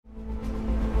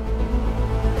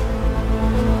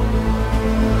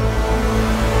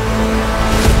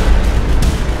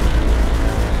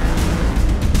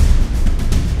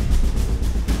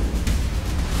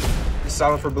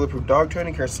Solomon for Bulletproof Dog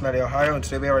Training here in Cincinnati, Ohio, and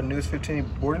today we have our newest 15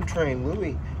 board and train,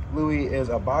 Louie. Louie is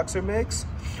a boxer mix.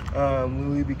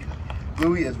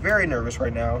 Louie is very nervous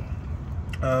right now.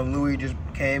 Louie just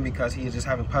came because he is just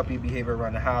having puppy behavior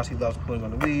around the house. He loves pulling on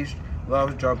the leash,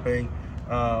 loves jumping,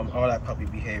 all that puppy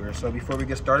behavior. So before we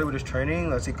get started with his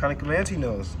training, let's see what kind of commands he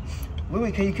knows.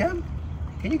 Louie, can you come?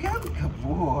 Can you come? Good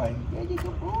boy. Yeah, you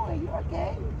good boy. You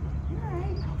okay? You all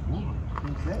right? Good boy. Can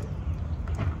you sit?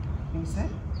 Can you sit?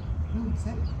 Can you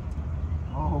sit?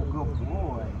 Oh, good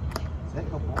boy. Sit,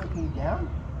 good boy. Can you down?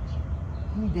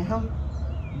 Can you down?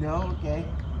 No, okay.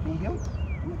 Can you heel?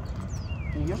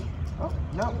 Can you heel? Oh,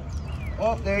 no.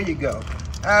 Oh, there you go.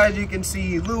 As you can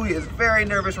see, Louie is very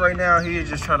nervous right now. He is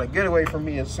just trying to get away from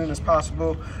me as soon as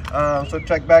possible. So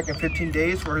check back in 15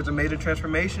 days for his amazing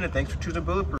transformation, and thanks for choosing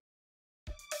Bulletproof.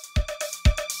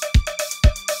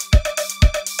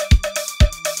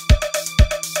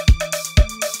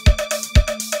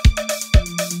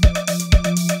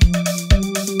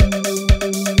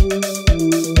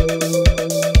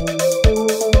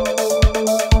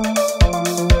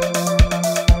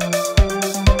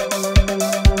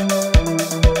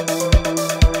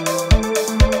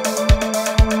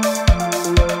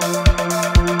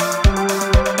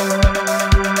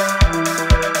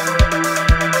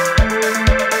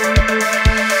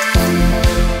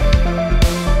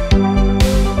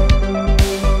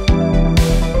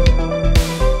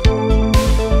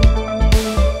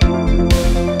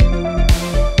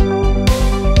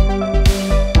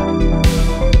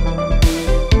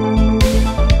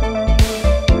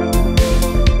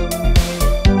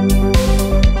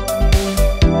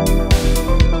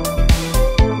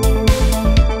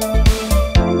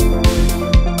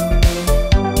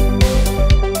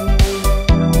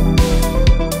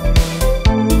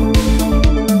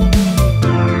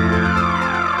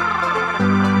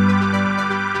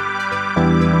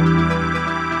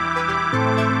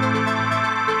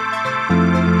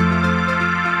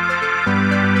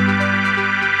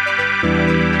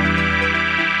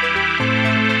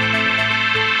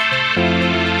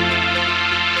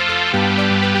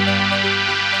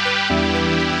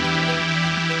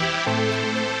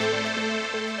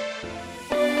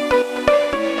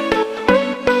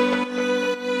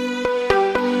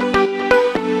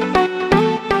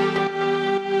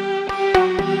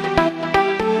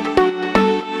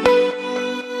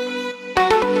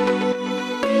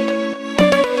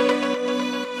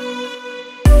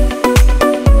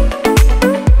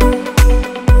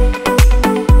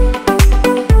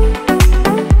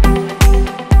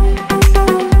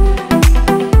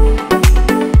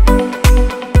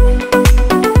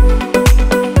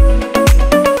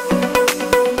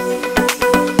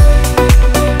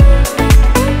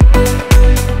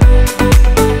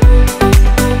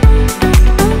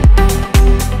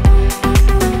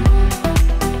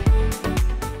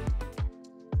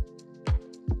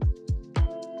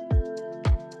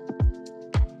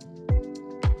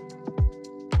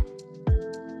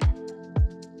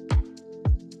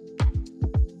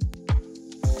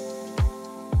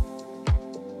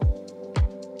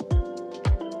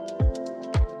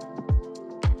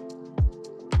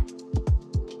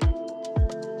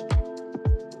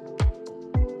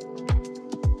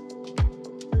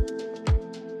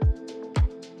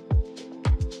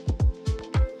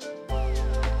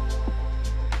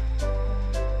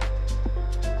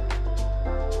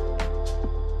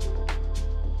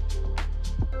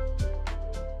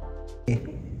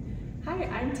 Hi,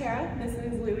 I'm Tara. This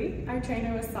is Louie. Our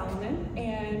trainer was Solomon,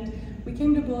 and we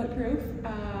came to Bulletproof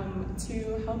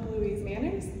to help Louie's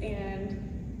manners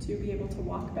and to be able to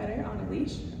walk better on a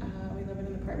leash. We live in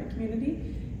an apartment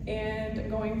community, and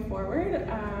going forward,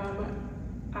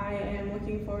 I am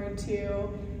looking forward to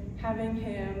having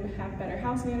him have better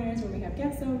house manners when we have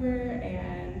guests over,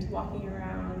 and walking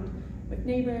around with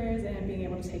neighbors and being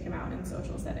able to take him out in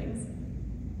social settings.